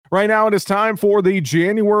Right now, it is time for the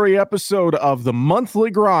January episode of the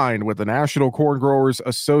Monthly Grind with the National Corn Growers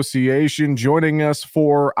Association. Joining us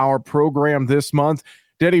for our program this month,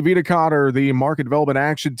 Denny Vennekotter, the Market Development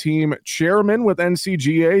Action Team Chairman with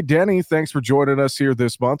NCGA. Denny, thanks for joining us here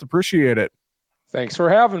this month. Appreciate it. Thanks for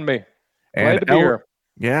having me. Glad to be here.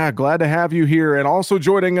 Yeah, glad to have you here. And also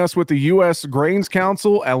joining us with the U.S. Grains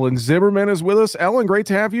Council, Ellen Zimmerman is with us. Ellen, great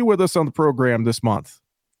to have you with us on the program this month.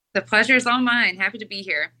 The pleasure is all mine. Happy to be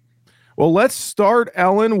here. Well, let's start,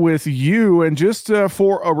 Ellen, with you. And just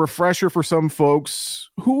for a refresher for some folks,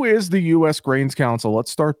 who is the U.S. Grains Council?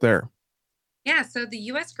 Let's start there. Yeah, so the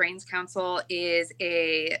U.S. Grains Council is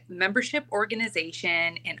a membership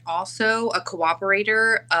organization and also a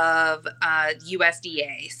cooperator of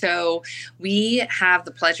USDA. So we have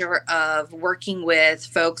the pleasure of working with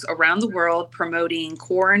folks around the world promoting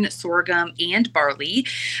corn, sorghum, and barley.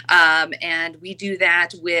 And we do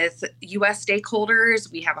that with U.S.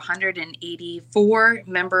 stakeholders. We have 184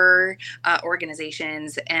 member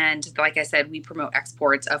organizations. And like I said, we promote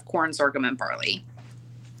exports of corn, sorghum, and barley.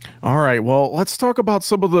 All right. Well, let's talk about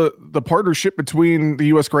some of the partnership between the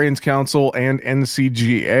U.S. Grains Council and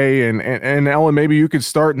NCGA. And Ellen, maybe you could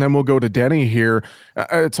start, and then we'll go to Denny here.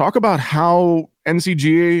 Talk about how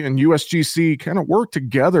NCGA and USGC kind of work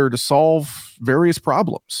together to solve various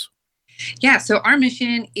problems. Yeah, so our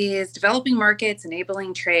mission is developing markets,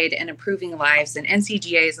 enabling trade, and improving lives. And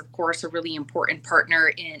NCGA is, of course, a really important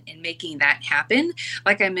partner in making that happen.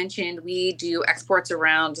 Like I mentioned, we do exports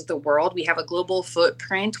around the world. We have a global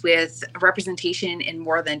footprint with representation in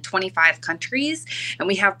more than 25 countries, and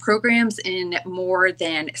we have programs in more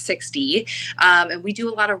than 60. And we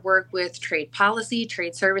do a lot of work with trade policy,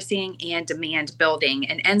 trade servicing, and demand building.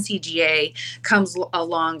 And NCGA comes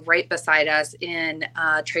along right beside us in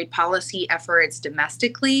trade policy efforts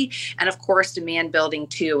domestically, and of course demand building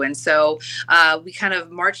too. And so we kind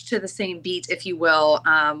of march to the same beat, if you will,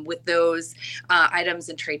 with those items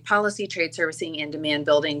in trade policy, trade servicing, and demand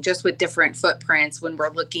building, just with different footprints when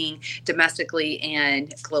we're looking domestically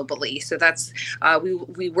and globally. So that's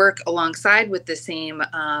we work alongside with the same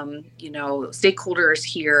stakeholders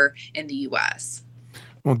here in the U.S.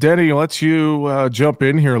 Well, Denny, let's you jump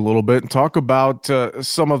in here a little bit and talk about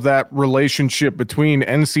some of that relationship between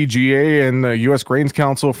NCGA and the U.S. Grains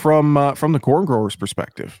Council from the corn growers'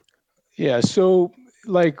 perspective. Yeah, so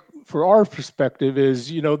like for our perspective is,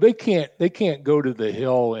 they can't go to the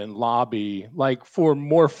Hill and lobby like for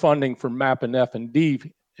more funding for MAP and F&D,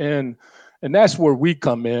 and that's where we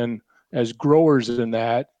come in as growers. In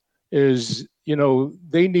that is,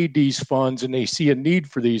 they need these funds and they see a need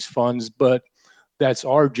for these funds, but that's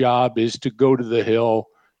our job, is to go to the Hill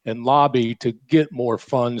and lobby to get more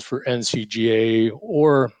funds for NCGA,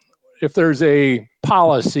 or if there's a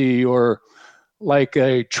policy or like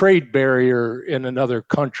a trade barrier in another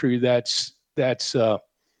country that's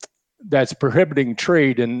prohibiting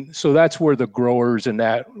trade. And so that's where the growers and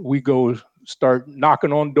that we go start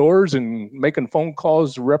knocking on doors and making phone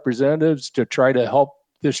calls to representatives to try to help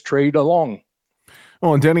this trade along.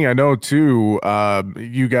 Well, and Denny, I know too,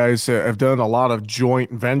 you guys have done a lot of joint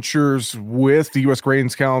ventures with the U.S.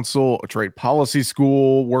 Grains Council, a trade policy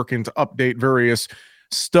school, working to update various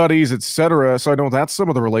studies, et cetera. So I know that's some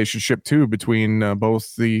of the relationship too between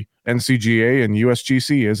both the NCGA and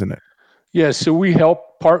USGC, isn't it? Yes. So we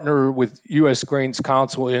help partner with U.S. Grains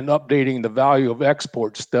Council in updating the value of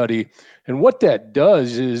export study. And what that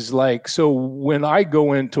does is so when I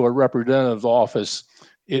go into a representative's office,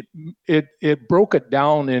 it broke it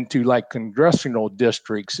down into like congressional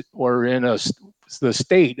districts or in the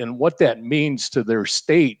state, and what that means to their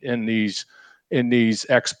state in these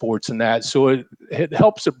exports and that. So it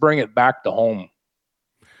helps to bring it back to home.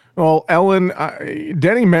 Well, Ellen,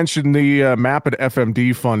 Denny mentioned the MAP and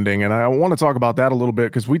FMD funding, and I want to talk about that a little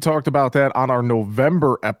bit because we talked about that on our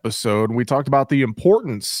November episode. We talked about the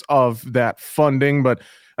importance of that funding, but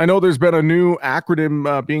I know there's been a new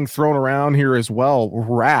acronym being thrown around here as well,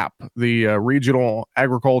 RAP, the Regional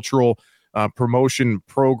Agricultural Promotion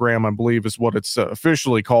Program, I believe is what it's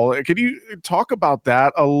officially called. Could you talk about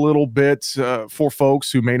that a little bit for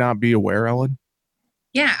folks who may not be aware, Ellen?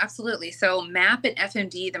 Yeah, absolutely. So MAP and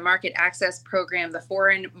FMD, the Market Access Program, the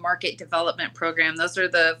Foreign Market Development Program, those are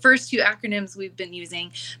the first two acronyms we've been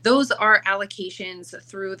using. Those are allocations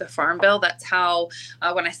through the Farm Bill. That's how,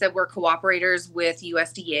 when I said we're cooperators with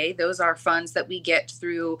USDA, those are funds that we get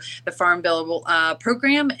through the Farm Bill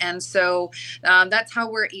program. And so that's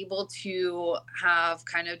how we're able to have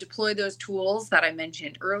kind of deploy those tools that I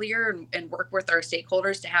mentioned earlier and work with our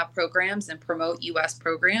stakeholders to have programs and promote U.S.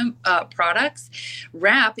 program products.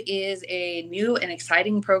 RAP is a new and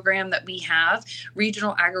exciting program that we have,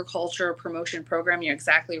 Regional Agriculture Promotion Program. You're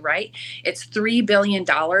exactly right. It's $3 billion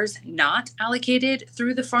not allocated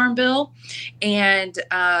through the Farm Bill. And,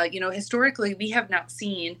 historically, we have not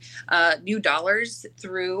seen new dollars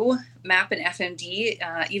through MAP and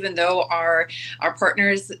FMD, even though our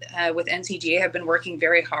partners with NCGA have been working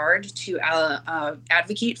very hard to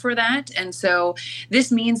advocate for that. And so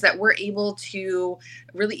this means that we're able to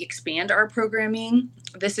really expand our programming.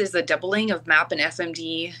 This is a doubling of MAP and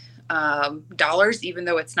FMD dollars, even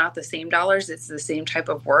though it's not the same dollars, it's the same type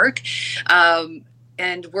of work.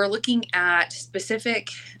 And we're looking at specific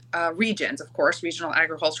regions, of course, Regional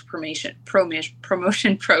Agriculture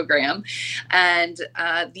Promotion Program. And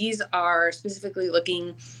these are specifically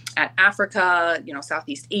looking at Africa,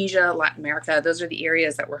 Southeast Asia, Latin America. Those are the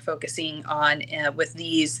areas that we're focusing on with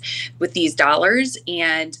these dollars.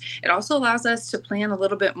 And it also allows us to plan a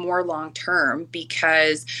little bit more long term,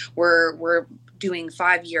 because we're doing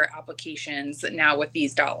 5-year applications now with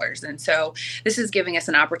these dollars. And so this is giving us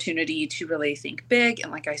an opportunity to really think big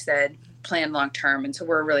and, like I said, plan long term. And so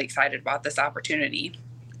we're really excited about this opportunity.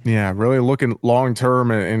 Yeah, really looking long term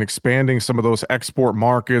and expanding some of those export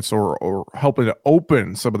markets, or helping to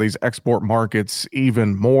open some of these export markets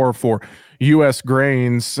even more for U.S.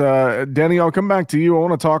 grains. Denny, I'll come back to you. I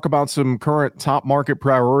want to talk about some current top market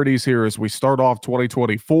priorities here as we start off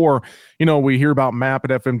 2024. We hear about MAP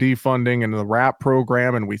and FMD funding and the RAP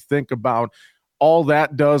program, and we think about all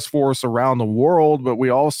that does for us around the world. But we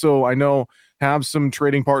also, I know, have some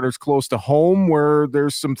trading partners close to home where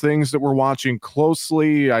there's some things that we're watching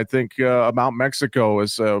closely. I think about Mexico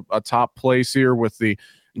as a top place here with the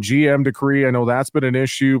GM decree. I know that's been an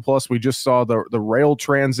issue. Plus, we just saw the rail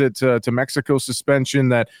transit to Mexico suspension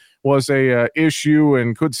that was a issue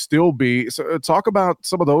and could still be. So talk about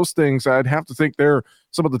some of those things. I'd have to think they're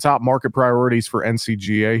some of the top market priorities for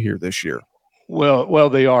NCGA here this year.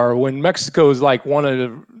 Well, they are. When Mexico is like one of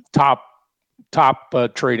the top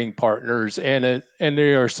trading partners, and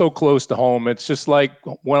they are so close to home. It's just like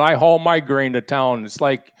when I haul my grain to town, it's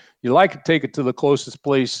like you like to take it to the closest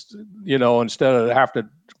place, instead of have to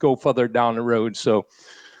go further down the road. So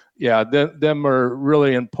yeah, them are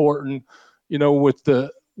really important.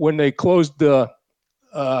 When they closed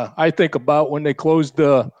I think about when they closed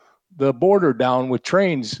the border down with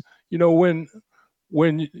trains, when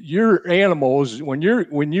your animals, when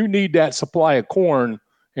you need that supply of corn,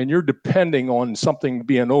 and you're depending on something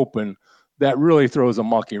being open, that really throws a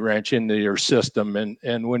monkey wrench into your system.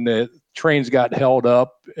 And when the trains got held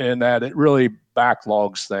up, and that, it really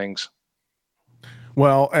backlogs things.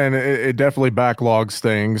 Well, and it definitely backlogs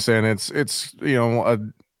things, and it's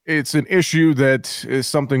an issue that is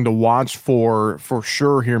something to watch for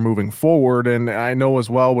sure here moving forward. And I know as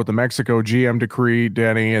well with the Mexico GM decree,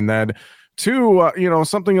 Denny, and that too,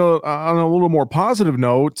 something on a little more positive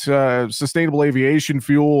note, sustainable aviation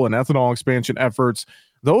fuel and ethanol expansion efforts.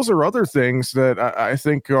 Those are other things that I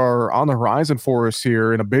think are on the horizon for us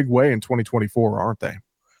here in a big way in 2024, aren't they?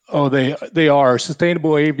 Oh, they are.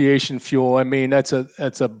 Sustainable aviation fuel. I mean, that's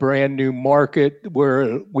a brand new market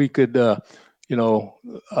where we could, corn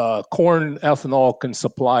ethanol can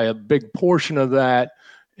supply a big portion of that,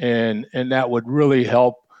 and that would really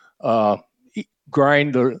help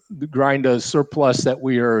grind the surplus that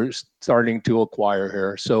we are starting to acquire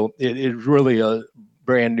here. So it is really a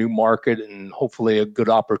brand new market, and hopefully a good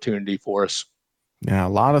opportunity for us. Yeah, a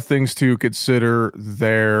lot of things to consider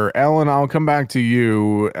there. Ellen, I'll come back to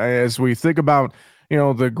you as we think about,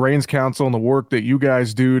 the Grains Council and the work that you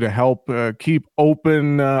guys do to help keep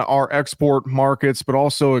open our export markets, but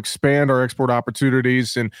also expand our export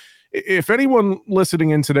opportunities. And if anyone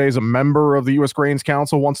listening in today is a member of the U.S. Grains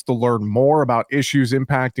Council, wants to learn more about issues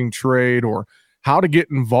impacting trade or how to get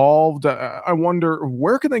involved, I wonder,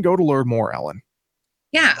 where can they go to learn more, Ellen?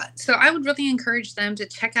 Yeah, so I would really encourage them to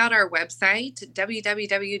check out our website,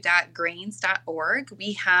 www.grains.org.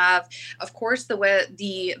 We have, of course,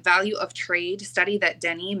 the value of trade study that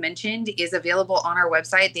Denny mentioned is available on our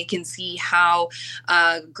website. They can see how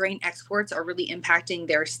grain exports are really impacting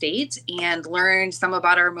their state and learn some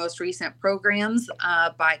about our most recent programs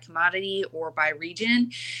by commodity or by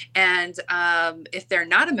region. And if they're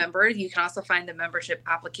not a member, you can also find the membership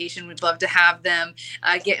application. We'd love to have them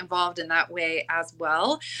get involved in that way as well.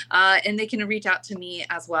 well. And they can reach out to me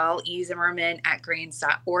as well,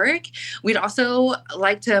 ezimmerman@grains.org. We'd also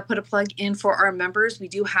like to put a plug in for our members. We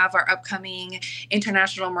do have our upcoming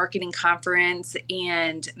International Marketing Conference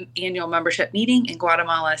and annual membership meeting in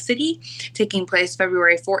Guatemala City, taking place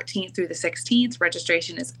February 14th through the 16th.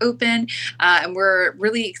 Registration is open, and we're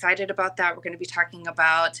really excited about that. We're going to be talking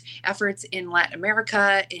about efforts in Latin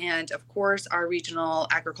America and, of course, our regional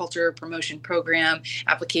agriculture promotion program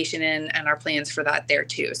application and our plans for that there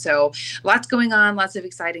too. So lots going on, lots of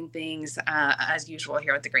exciting things as usual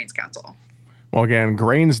here at the Grains Council. Well, again,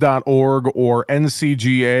 grains.org or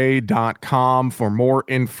ncga.com for more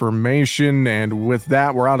information. And with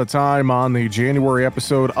that, we're out of time on the January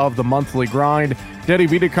episode of the Monthly Grind. Denny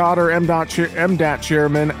Vennekotter, MDAT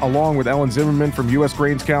Chairman, along with Ellen Zimmerman from U.S.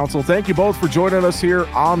 Grains Council. Thank you both for joining us here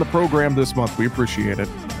on the program this month. We appreciate it.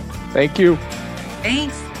 Thank you.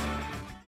 Thanks.